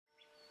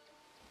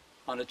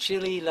On a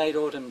chilly late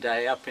autumn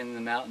day up in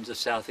the mountains of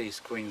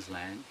southeast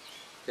Queensland,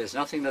 there's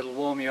nothing that'll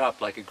warm you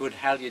up like a good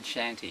halliard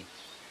shanty.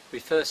 We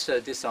first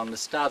heard this on the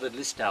Starboard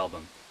List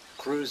album,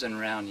 Cruisin'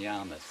 Round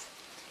Yarmouth.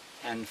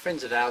 And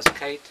friends of ours,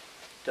 Kate,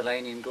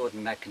 Delaney and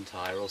Gordon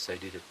McIntyre, also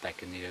did it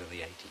back in the early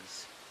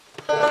 80s.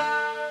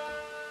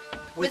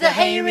 With a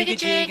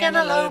hay-rig-a-jig and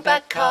a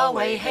low-back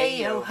carway,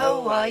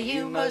 hey-yo-ho, are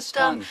you most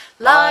done?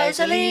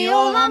 Liza Lee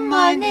all on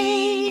my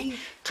knee,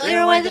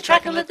 clear away the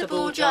track and let the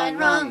Bullgine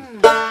run.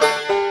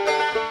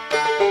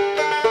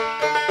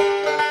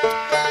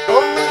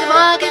 Oh, the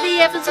Margaret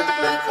Evans of the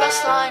Blue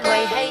Cross line,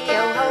 way,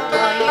 hey-yo-ho,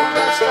 are you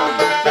most done?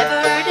 Never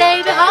a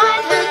day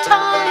behind her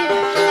time,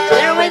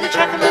 clear away the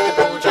track and let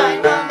the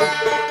Bullgine run.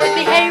 With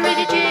me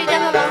hay-rig-a-jig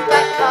and a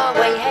low-back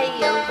carway,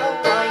 hey-yo-ho,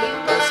 are you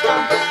most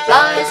done?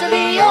 Liza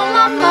Lee all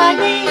on my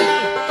knee,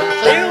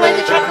 clear away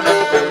the track and let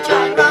the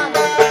Bullgine run.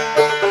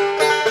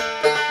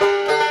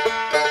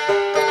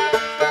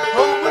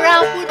 Oh, we're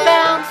outward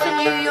bound for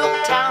New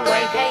York town,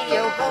 way,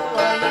 hey-yo-ho,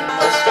 are you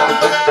most done?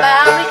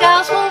 Bowery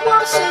gals will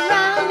waltz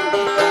around,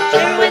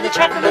 clear away the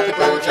track and let the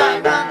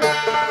Bullgine run.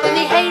 With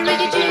me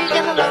hay-rig-a-jig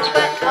and a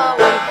low-back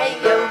carway,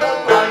 hey-yo-ho,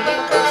 are you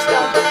most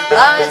done?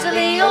 Liza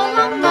Lee all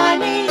on my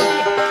knee,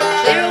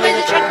 clear away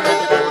the track and let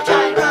the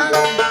Bullgine run.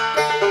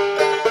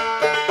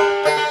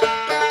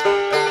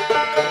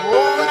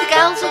 Oh, the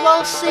gals are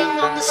waltzing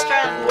on the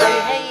strand, way,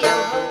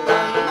 hey-yo-ho,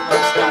 are you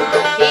most done?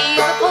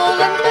 Heave a pull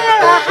and bear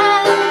a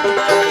hand,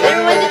 clear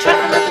away the track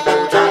and let the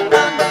Bullgine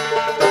run.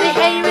 With me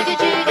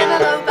hay-rig-a-jig and a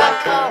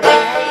low-back carway,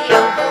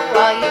 hey-yo-ho,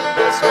 are you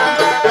most done?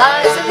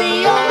 Liza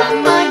Lee all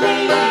on my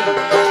knee,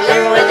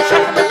 clear away the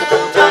track and let the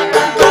Bullgine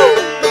run.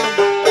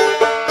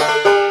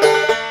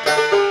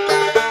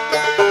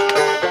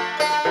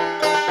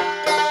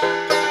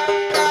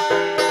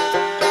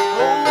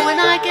 Oh, when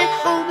I get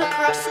home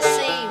across the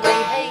sea, way,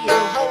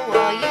 hey-yo-ho,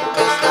 are you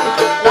most done?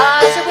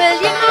 Liza, will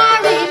you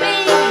marry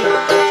me?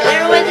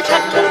 Clear away the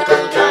track and let the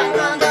Bullgine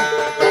run.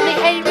 With me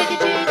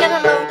hay-rig-a-jig and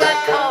a low-back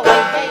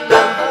carway,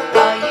 hey-yo-ho,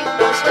 are you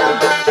most done?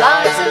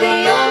 Liza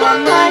Lee all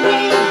on my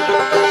knee,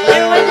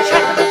 clear away the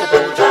track and let the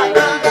Bullgine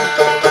run.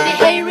 With me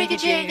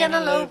hay-rig-a-jig and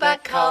a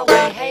low-back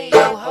carway,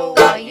 hey-yo-ho,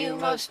 are you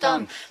most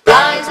done?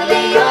 Liza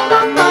Lee all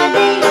on my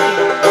knee,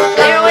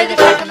 clear away the